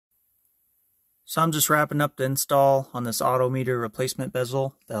So I'm just wrapping up the install on this Autometer replacement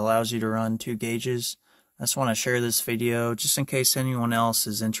bezel that allows you to run 2 gauges. I just want to share this video just in case anyone else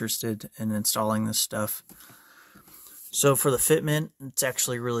is interested in installing this stuff. So for the fitment, it's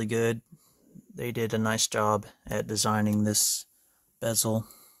actually really good. They did a nice job at designing this bezel.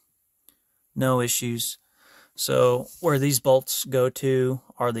 No issues. So where these bolts go to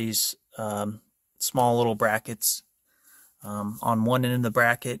are these small little brackets. On one end of the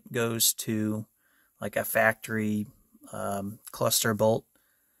bracket goes to like a factory cluster bolt,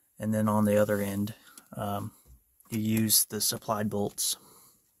 and then on the other end you use the supplied bolts.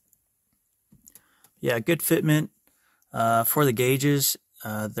 Yeah, good fitment. For the gauges,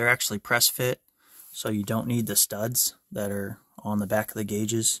 they're actually press fit, so you don't need the studs that are on the back of the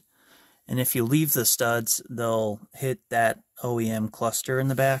gauges. And if you leave the studs, they'll hit that OEM cluster in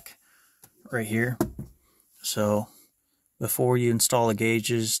the back right here. So before you install the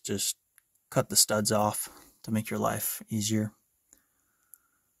gauges, just cut the studs off to make your life easier.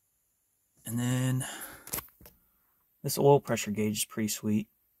 And then this oil pressure gauge is pretty sweet.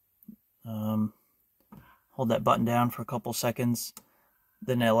 Hold that button down for a couple seconds.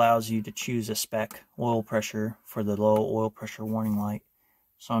 Then it allows you to choose a spec oil pressure for the low oil pressure warning light.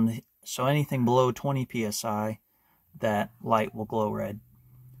 So anything below 20 psi, that light will glow red.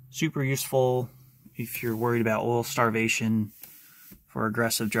 Super useful if you're worried about oil starvation for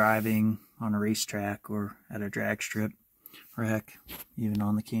aggressive driving on a racetrack or at a drag strip, or heck, even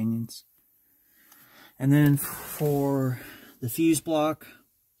on the canyons. And then for the fuse block,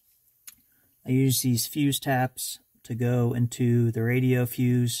 I use these fuse taps to go into the radio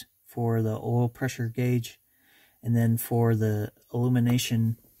fuse for the oil pressure gauge, and then for the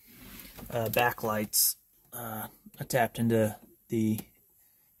illumination backlights, I tapped into the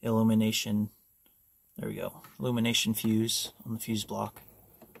illumination, there we go, illumination fuse on the fuse block,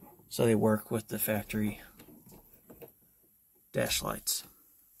 so they work with the factory dash lights.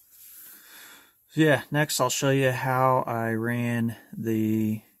 So yeah, next I'll show you how I ran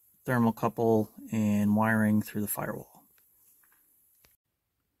the thermocouple and wiring through the firewall.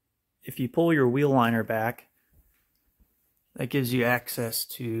 If you pull your wheel liner back, that gives you access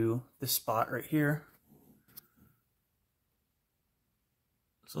to this spot right here.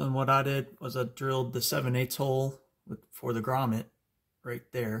 So then what I did was I drilled the 7/8 hole for the grommet right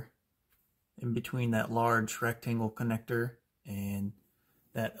there, in between that large rectangle connector and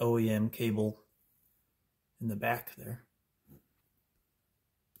that OEM cable in the back there.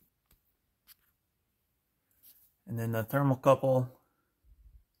 And then the thermocouple,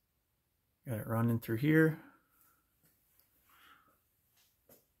 got it running through here.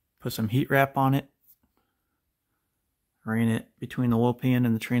 Put some heat wrap on it. Ran it between the oil pan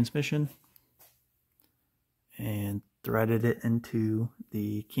and the transmission. And threaded it into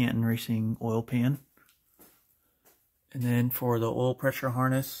the Canton Racing oil pan. And then for the oil pressure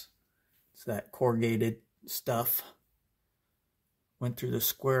harness, it's that corrugated stuff. Went through the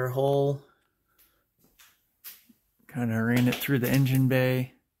square hole. Kind of ran it through the engine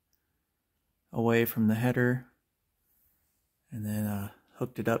bay, away from the header, and then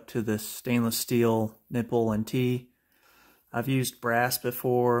hooked it up to this stainless steel nipple and T. I've used brass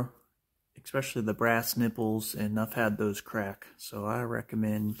before, especially the brass nipples, and I've had those crack, so I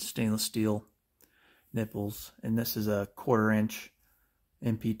recommend stainless steel nipples. And this is a 1/4 inch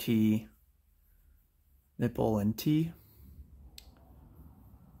MPT nipple and T.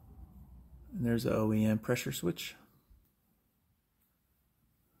 And there's the OEM pressure switch.